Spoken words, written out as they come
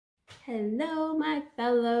Hello, my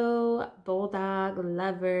fellow bulldog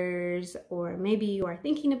lovers, or maybe you are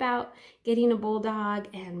thinking about getting a bulldog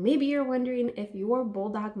and maybe you're wondering if your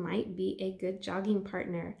bulldog might be a good jogging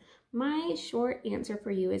partner. My short answer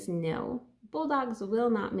for you is no. Bulldogs will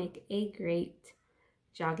not make a great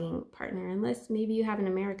jogging partner unless maybe you have an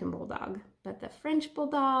American bulldog. But the French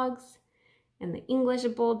bulldogs and the English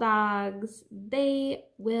bulldogs, they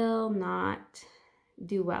will not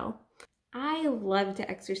do well. I love to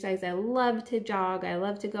exercise, I love to jog, I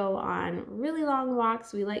love to go on really long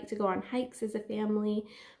walks. We like to go on hikes as a family,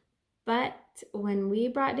 but when we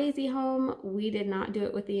brought Daisy home, we did not do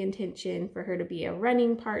it with the intention for her to be a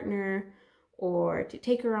running partner or to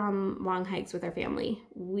take her on long hikes with our family.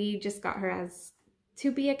 We just got her as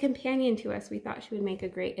to be a companion to us. We thought she would make a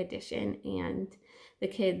great addition and the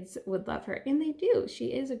kids would love her, and they do.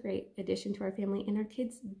 She is a great addition to our family and our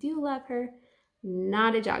kids do love her.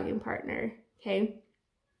 Not a jogging partner, okay?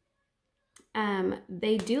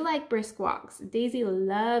 They do like brisk walks. Daisy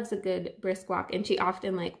loves a good brisk walk, and she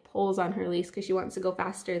often like pulls on her leash because she wants to go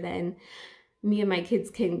faster than me and my kids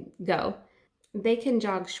can go. They can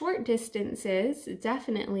jog short distances,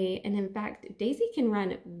 definitely, and in fact, Daisy can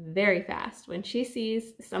run very fast. When she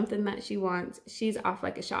sees something that she wants, she's off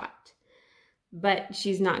like a shot. But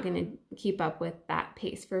she's not going to keep up with that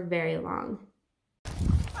pace for very long.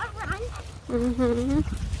 Mm-hmm.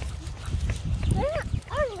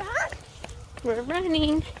 We're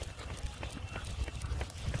running.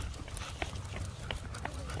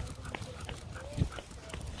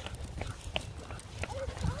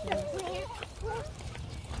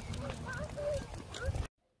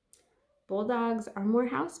 Bulldogs are more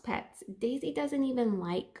house pets. Daisy doesn't even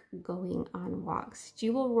like going on walks. She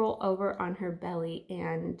will roll over on her belly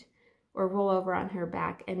or roll over on her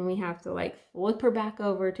back, and we have to like flip her back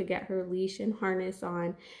over to get her leash and harness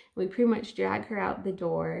on. We pretty much drag her out the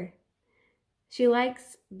door. She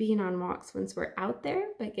likes being on walks once we're out there,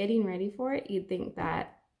 but getting ready for it, you'd think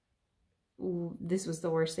that this was the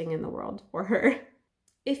worst thing in the world for her.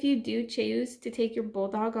 If you do choose to take your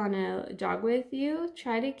bulldog on a jog with you,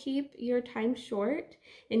 try to keep your time short.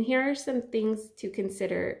 And here are some things to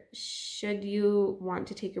consider should you want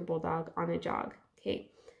to take your bulldog on a jog. Okay.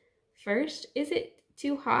 First, is it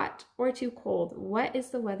too hot or too cold? What is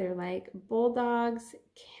the weather like? Bulldogs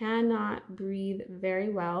cannot breathe very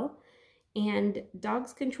well, and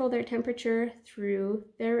dogs control their temperature through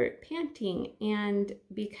their panting. And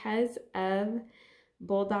because of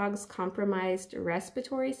bulldogs' compromised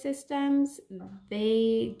respiratory systems,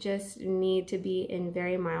 they just need to be in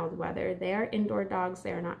very mild weather. They are indoor dogs,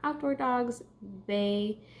 they are not outdoor dogs.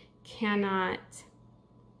 They cannot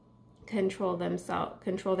control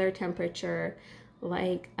their temperature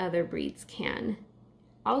like other breeds can.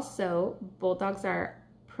 Also, bulldogs are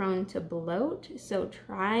prone to bloat, so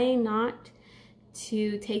try not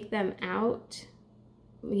to take them out,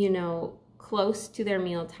 close to their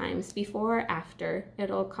meal times, before or after.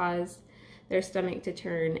 It'll cause their stomach to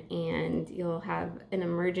turn and you'll have an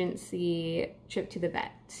emergency trip to the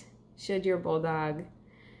vet should your bulldog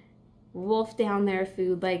wolf down their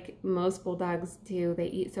food like most bulldogs do. They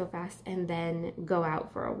eat so fast and then go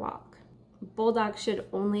out for a walk. Bulldogs should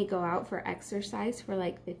only go out for exercise for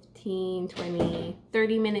like 15, 20,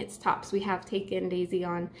 30 minutes tops. We have taken Daisy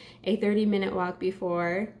on a 30-minute walk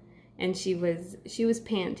before, and she was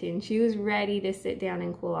panting. She was ready to sit down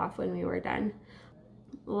and cool off when we were done.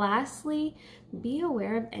 Lastly, be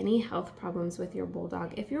aware of any health problems with your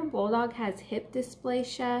bulldog. If your bulldog has hip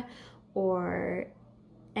dysplasia or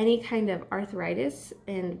any kind of arthritis,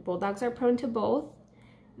 and bulldogs are prone to both,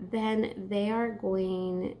 then they are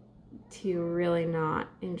going to really not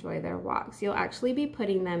enjoy their walks. You'll actually be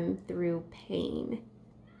putting them through pain.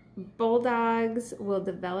 Bulldogs will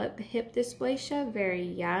develop hip dysplasia very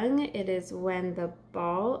young. It is when the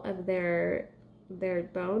ball of their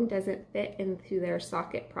bone doesn't fit into their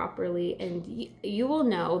socket properly, and you will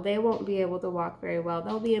know they won't be able to walk very well.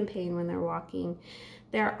 They'll be in pain when they're walking.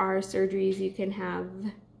 There are surgeries you can have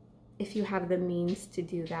if you have the means to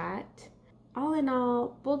do that. All in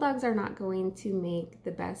all, bulldogs are not going to make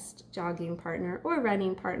the best jogging partner or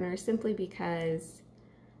running partner simply because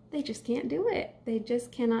they just can't do it. They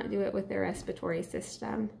just cannot do it with their respiratory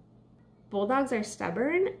system. Bulldogs are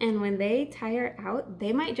stubborn, and when they tire out,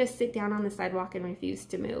 they might just sit down on the sidewalk and refuse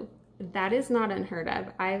to move. That is not unheard of.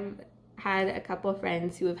 I've had a couple of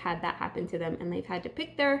friends who have had that happen to them, and they've had to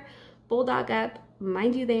pick their bulldog up,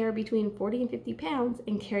 mind you, they are between 40 and 50 pounds,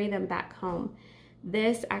 and carry them back home.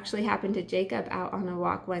 This actually happened to Jacob out on a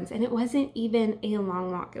walk once, and it wasn't even a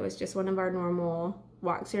long walk. It was just one of our normal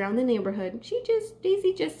walks around the neighborhood.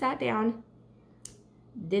 Daisy just sat down,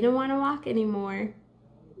 didn't want to walk anymore.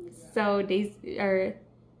 So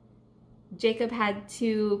Jacob had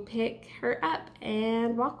to pick her up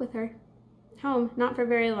and walk with her home. Not for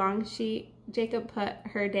very long. Jacob put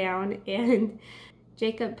her down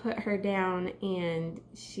and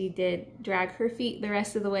she did drag her feet the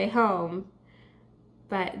rest of the way home.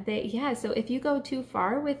 But so if you go too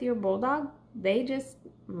far with your Bulldog, they just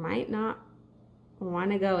might not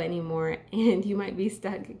want to go anymore, and you might be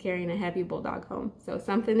stuck carrying a heavy Bulldog home. So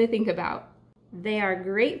something to think about. They are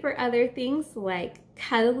great for other things like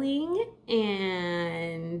cuddling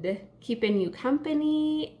and keeping you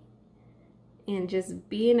company and just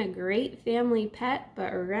being a great family pet,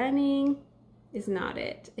 but running is not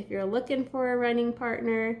it. If you're looking for a running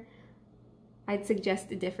partner, I'd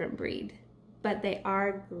suggest a different breed. But they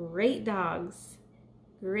are great dogs,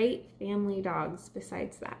 great family dogs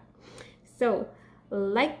besides that. So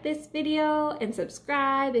like this video and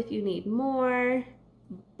subscribe if you need more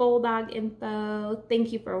Bulldog info.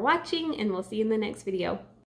 Thank you for watching, and we'll see you in the next video.